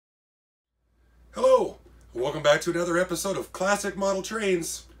Hello, and welcome back to another episode of Classic Model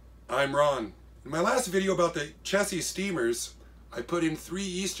Trains. I'm Ron. In my last video about the chassis steamers, I put in 3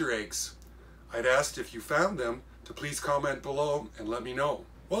 Easter eggs. I'd asked if you found them to please comment below and let me know.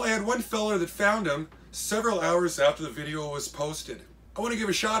 Well, I had one fella that found them several hours after the video was posted. I want to give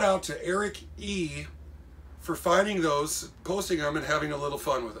a shout out to Eric E. for finding those, posting them, and having a little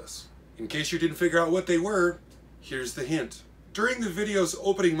fun with us. In case you didn't figure out what they were, here's the hint. During the video's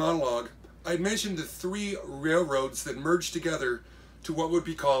opening monologue, I mentioned the 3 railroads that merged together to what would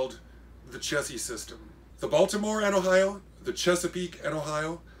be called the chassis system. The Baltimore and Ohio, the Chesapeake and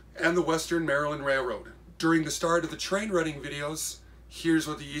Ohio, and the Western Maryland Railroad. During the start of the train running videos, here's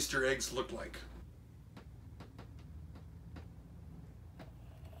what the Easter eggs look like.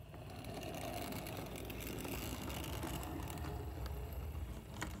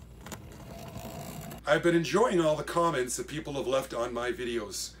 I've been enjoying all the comments that people have left on my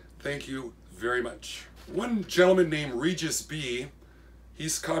videos. Thank you very much. One gentleman named Regis B,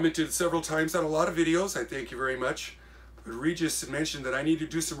 he's commented several times on a lot of videos. I thank you very much. But Regis mentioned that I need to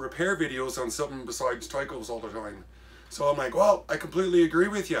do some repair videos on something besides Tycos all the time. So I'm like, well, I completely agree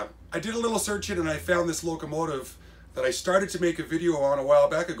with you. I did a little searching and I found this locomotive that I started to make a video on a while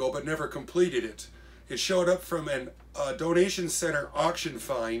back ago but never completed it. It showed up from a donation center auction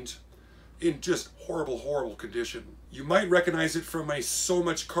find in just horrible, horrible condition. You might recognize it from my So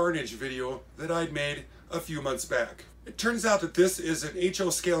Much Carnage video that I'd made a few months back. It turns out that this is an HO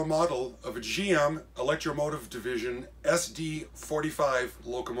scale model of a GM Electromotive Division SD-45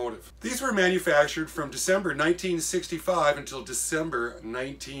 locomotive. These were manufactured from December 1965 until December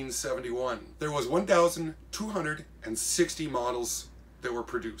 1971. There was 1,260 models that were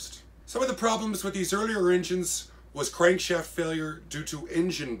produced. Some of the problems with these earlier engines was crankshaft failure due to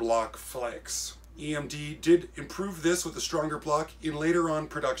engine block flex. EMD did improve this with a stronger block in later on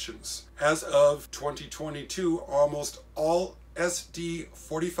productions. As of 2022, almost all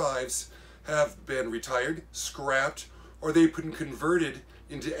SD-45s have been retired, scrapped, or they've been converted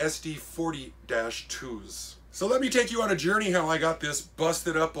into SD-40-2s. So let me take you on a journey how I got this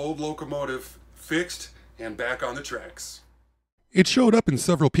busted up old locomotive fixed and back on the tracks. It showed up in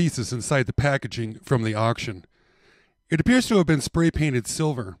several pieces inside the packaging from the auction. It appears to have been spray painted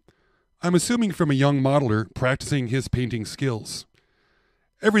silver. I'm assuming from a young modeler practicing his painting skills.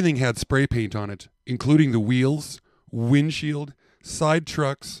 Everything had spray paint on it, including the wheels, windshield, side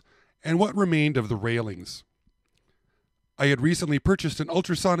trucks, and what remained of the railings. I had recently purchased an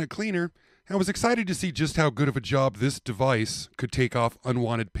ultrasonic cleaner and was excited to see just how good of a job this device could take off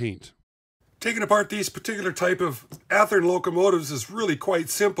unwanted paint. Taking apart these particular type of Athearn locomotives is really quite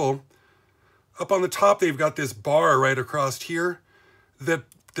simple. Up on the top, they've got this bar right across here that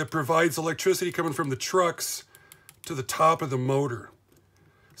provides electricity coming from the trucks to the top of the motor.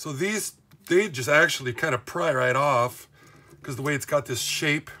 So these, they just actually kind of pry right off because the way it's got this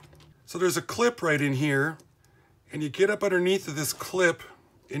shape. So there's a clip right in here, and you get up underneath of this clip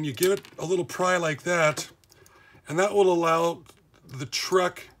and you give it a little pry like that, and that will allow the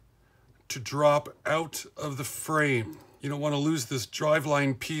truck to drop out of the frame. You don't want to lose this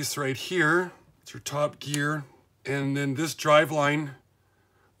driveline piece right here. It's your top gear, and then this driveline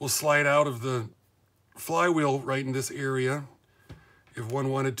will slide out of the flywheel right in this area if one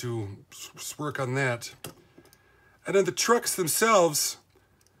wanted to work on that. And then the trucks themselves,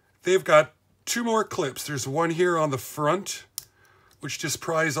 they've got 2 more clips. There's one here on the front, which just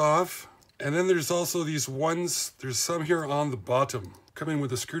pries off. And then there's also these ones, there's some here on the bottom. Come in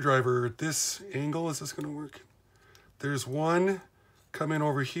with a screwdriver at this angle. Is this gonna work? There's one, come in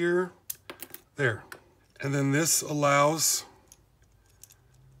over here. There. And then this allows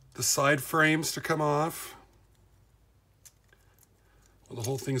the side frames to come off. Well, the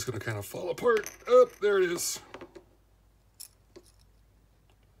whole thing's going to kind of fall apart. Oh, there it is.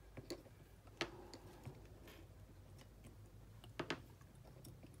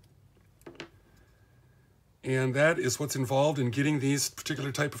 And that is what's involved in getting these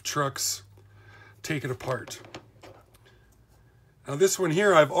particular type of trucks taken apart. Now this one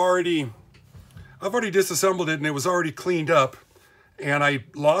here, I've already disassembled it and it was already cleaned up, and I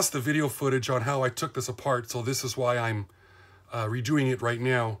lost the video footage on how I took this apart, so this is why I'm redoing it right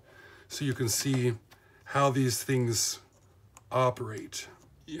now so you can see how these things operate.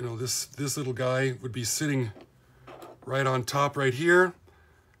 You know, this little guy would be sitting right on top right here,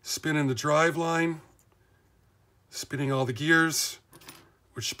 spinning the drive line, spinning all the gears,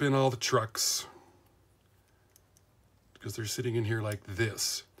 which spin all the trucks, because they're sitting in here like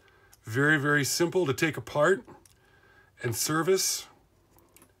this. Very, very simple to take apart and service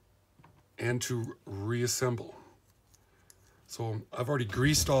and to reassemble. So I've already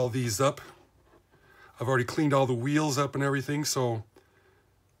greased all these up I've already cleaned all the wheels up and everything, so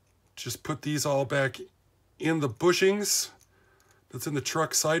just put these all back in the bushings that's in the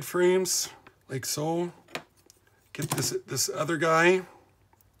truck side frames, like so. Get this other guy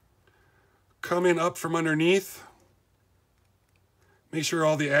coming up from underneath. Make sure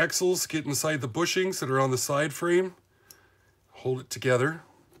all the axles get inside the bushings that are on the side frame. Hold it together.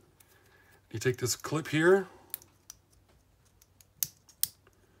 You take this clip here,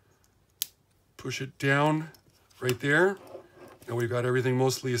 push it down right there. Now we've got everything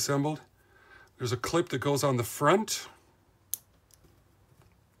mostly assembled. There's a clip that goes on the front.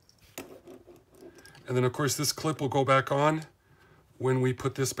 And then of course this clip will go back on when we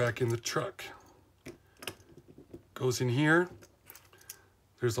put this back in the truck. Goes in here.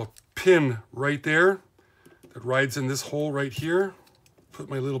 There's a pin right there that rides in this hole right here. Put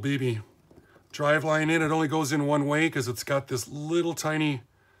my little baby drive line in. It only goes in one way because it's got this little tiny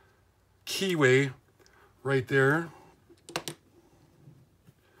keyway right there.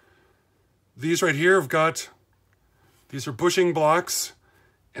 These right here these are bushing blocks,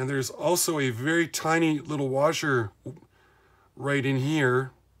 and there's also a very tiny little washer right in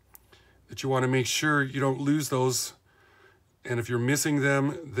here that you want to make sure you don't lose those. And if you're missing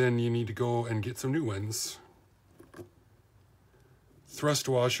them, then you need to go and get some new ones. Thrust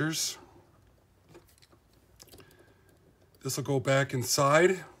washers. This will go back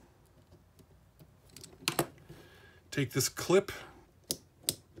inside. Take this clip.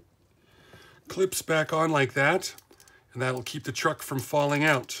 Clips back on like that, and that'll keep the truck from falling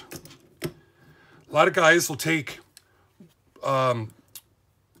out. A lot of guys will take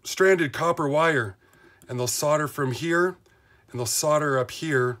stranded copper wire and they'll solder from here and they'll solder up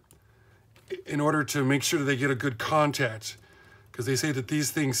here in order to make sure that they get a good contact, because they say that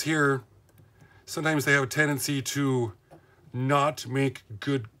these things here, sometimes they have a tendency to not make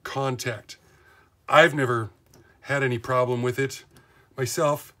good contact. I've never had any problem with it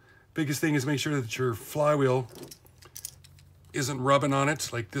myself. Biggest thing is make sure that your flywheel isn't rubbing on it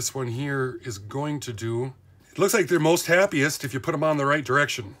like this one here is going to do. It looks like they're most happiest if you put them on the right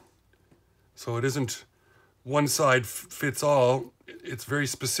direction. So it isn't one side fits all. It's very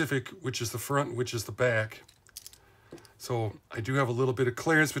specific, which is the front, which is the back. So I do have a little bit of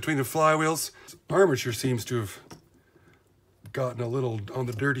clearance between the flywheels. Armature seems to have gotten a little on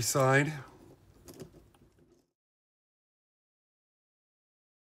the dirty side.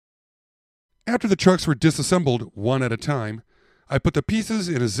 After the trucks were disassembled one at a time, I put the pieces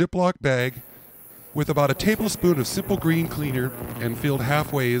in a Ziploc bag with about a tablespoon of simple green cleaner and filled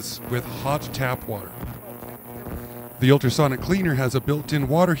halfways with hot tap water. The ultrasonic cleaner has a built-in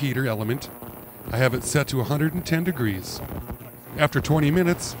water heater element. I have it set to 110 degrees. After 20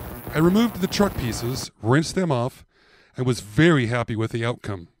 minutes, I removed the truck pieces, rinsed them off, and was very happy with the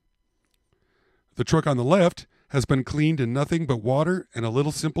outcome. The truck on the left has been cleaned in nothing but water and a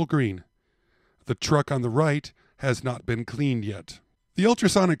little simple green. The truck on the right has not been cleaned yet. The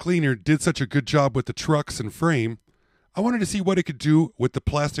ultrasonic cleaner did such a good job with the trucks and frame, I wanted to see what it could do with the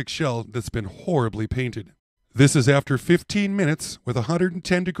plastic shell that's been horribly painted. This is after 15 minutes with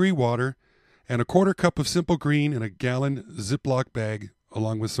 110 degree water and a quarter cup of simple green in a gallon Ziploc bag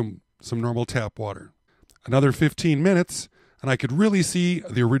along with some normal tap water. Another 15 minutes and I could really see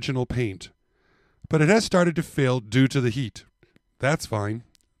the original paint. But it has started to fail due to the heat. That's fine.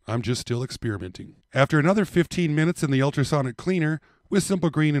 I'm just still experimenting. After another 15 minutes in the ultrasonic cleaner with simple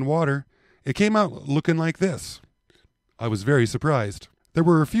green and water, it came out looking like this. I was very surprised. There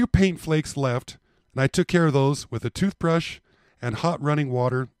were a few paint flakes left, and I took care of those with a toothbrush and hot running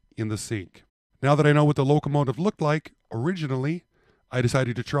water in the sink. Now that I know what the locomotive looked like originally, I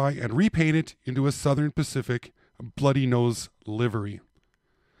decided to try and repaint it into a Southern Pacific bloody nose livery.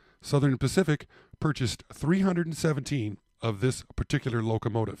 Southern Pacific purchased 317 of this particular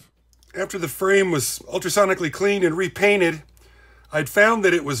locomotive. After the frame was ultrasonically cleaned and repainted, I'd found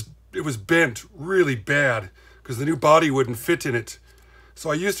that it was bent really bad because the new body wouldn't fit in it. So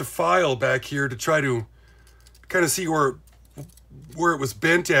I used a file back here to try to kind of see where it was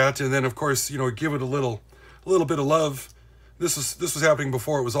bent at, and then of course, give it a little bit of love. This was happening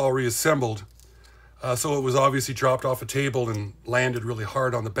before it was all reassembled. So it was obviously dropped off a table and landed really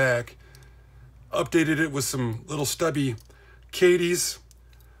hard on the back. Updated it with some little stubby Kadees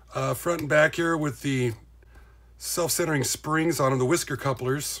front and back here with the self-centering springs on them, the whisker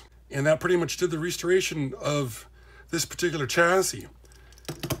couplers. And that pretty much did the restoration of this particular chassis.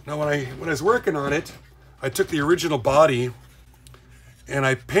 Now when I was working on it, I took the original body and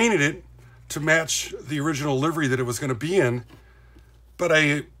I painted it to match the original livery that it was going to be in. But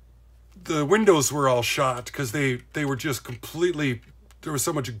the windows were all shot because they were just completely, there was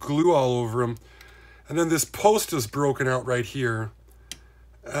so much glue all over them. And then this post is broken out right here.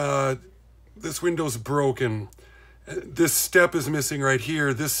 This window's broken. This step is missing right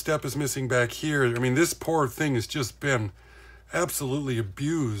here. This step is missing back here. I mean, this poor thing has just been absolutely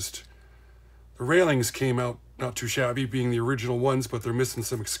abused. The railings came out not too shabby, being the original ones, but they're missing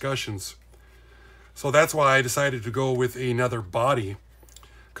some escutcheons. So that's why I decided to go with another body.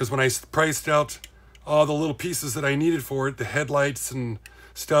 Because when I priced out all the little pieces that I needed for it, the headlights and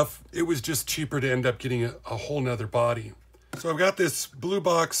stuff, it was just cheaper to end up getting a whole nother body. So I've got this Blue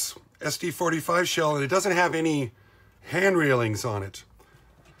Box SD-45 shell, and it doesn't have any hand railings on it.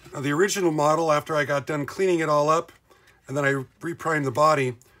 Now, the original model, after I got done cleaning it all up, and then I reprimed the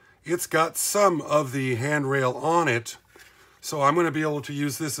body, it's got some of the handrail on it. So I'm going to be able to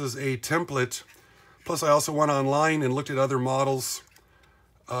use this as a template. Plus, I also went online and looked at other models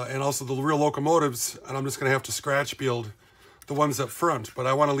and also the real locomotives, and I'm just going to have to scratch build the ones up front. But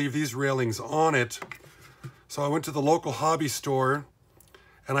I want to leave these railings on it. So I went to the local hobby store,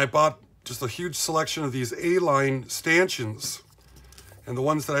 and I bought just a huge selection of these A-line stanchions. And the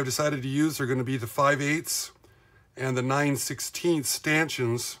ones that I've decided to use are going to be the 5/8 and the 9/16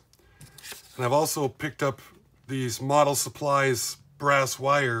 stanchions. And I've also picked up these Model Supplies brass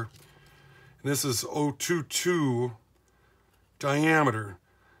wire. And this is 0.22 diameter.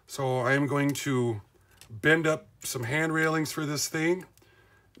 So I am going to bend up some hand railings for this thing,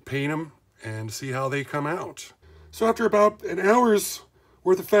 paint them, and see how they come out. So after about an hour's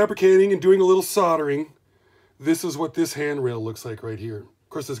worth of fabricating and doing a little soldering, this is what this handrail looks like right here. Of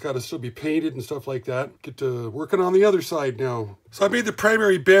course, it's got to still be painted and stuff like that. Get to working on the other side now. So I made the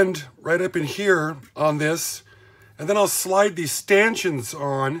primary bend right up in here on this, and then I'll slide these stanchions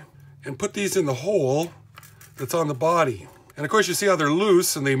on and put these in the hole that's on the body. And of course, you see how they're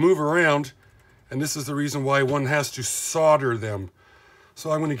loose and they move around, and this is the reason why one has to solder them.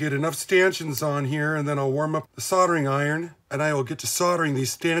 So I'm going to get enough stanchions on here, and then I'll warm up the soldering iron, and I will get to soldering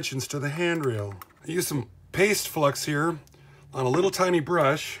these stanchions to the handrail. I use some paste flux here on a little tiny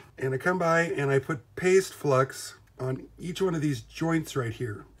brush, and I come by and I put paste flux on each one of these joints right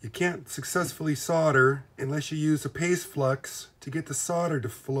here. You can't successfully solder unless you use a paste flux to get the solder to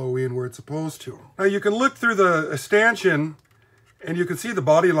flow in where it's supposed to. Now you can look through the stanchion and you can see the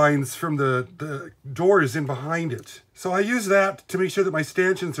body lines from the doors in behind it. So I use that to make sure that my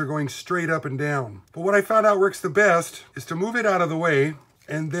stanchions are going straight up and down. But what I found out works the best is to move it out of the way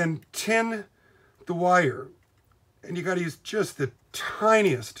and then tin the wire. And you got to use just the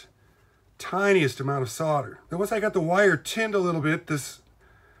tiniest amount of solder. Then once I got the wire tinned a little bit,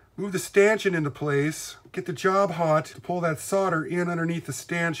 move the stanchion into place, get the job hot to pull that solder in underneath the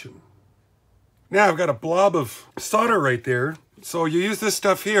stanchion. Now I've got a blob of solder right there. So you use this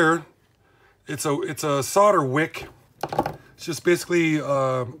stuff here. It's a solder wick. It's just basically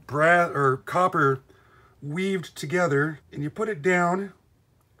brass or copper weaved together, and you put it down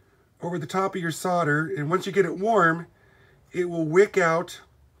over the top of your solder, and once you get it warm, it will wick out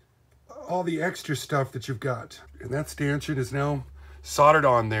all the extra stuff that you've got. And that stanchion is now soldered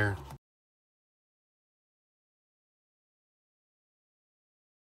on there.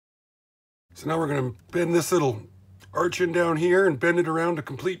 So now we're going to bend this little arch in down here and bend it around to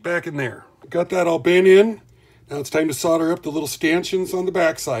complete back in there. Got that all bent in. Now it's time to solder up the little stanchions on the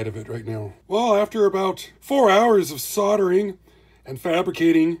back side of it right now. Well, after about 4 hours of soldering and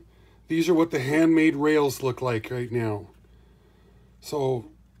fabricating, these are what the handmade rails look like right now. So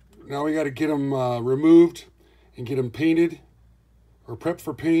now we got to get them removed and get them painted or prepped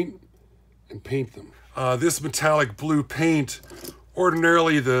for paint and paint them. This metallic blue paint,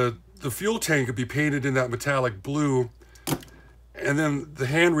 ordinarily the fuel tank would be painted in that metallic blue, and then the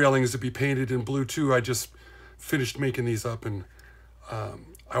hand railings would be painted in blue too. I just finished making these up, and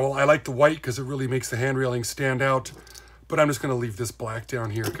I like the white because it really makes the hand railings stand out, but I'm just going to leave this black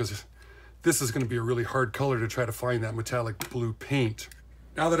down here because this is going to be a really hard color to try to find that metallic blue paint.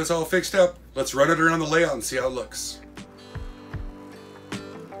 Now that it's all fixed up, let's run it around the layout and see how it looks.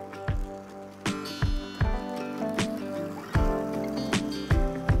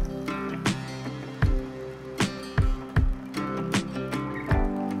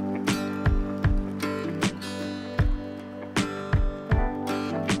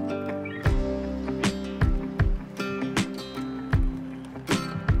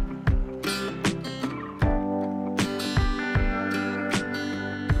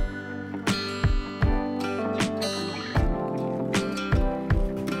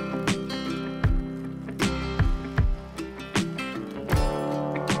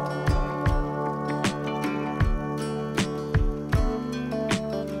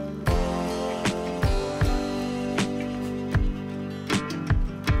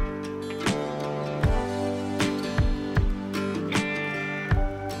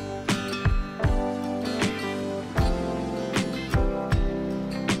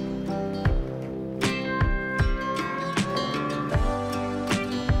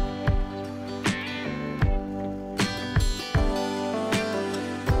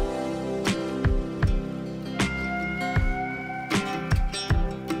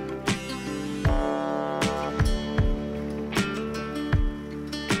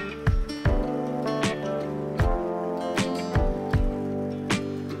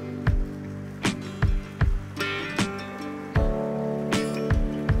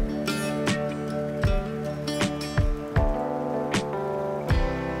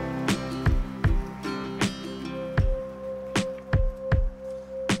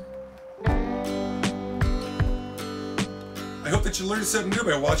 that you learned something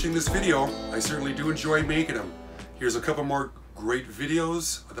new by watching this video. I certainly do enjoy making them. Here's a couple more great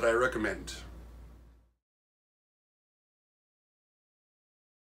videos that I recommend.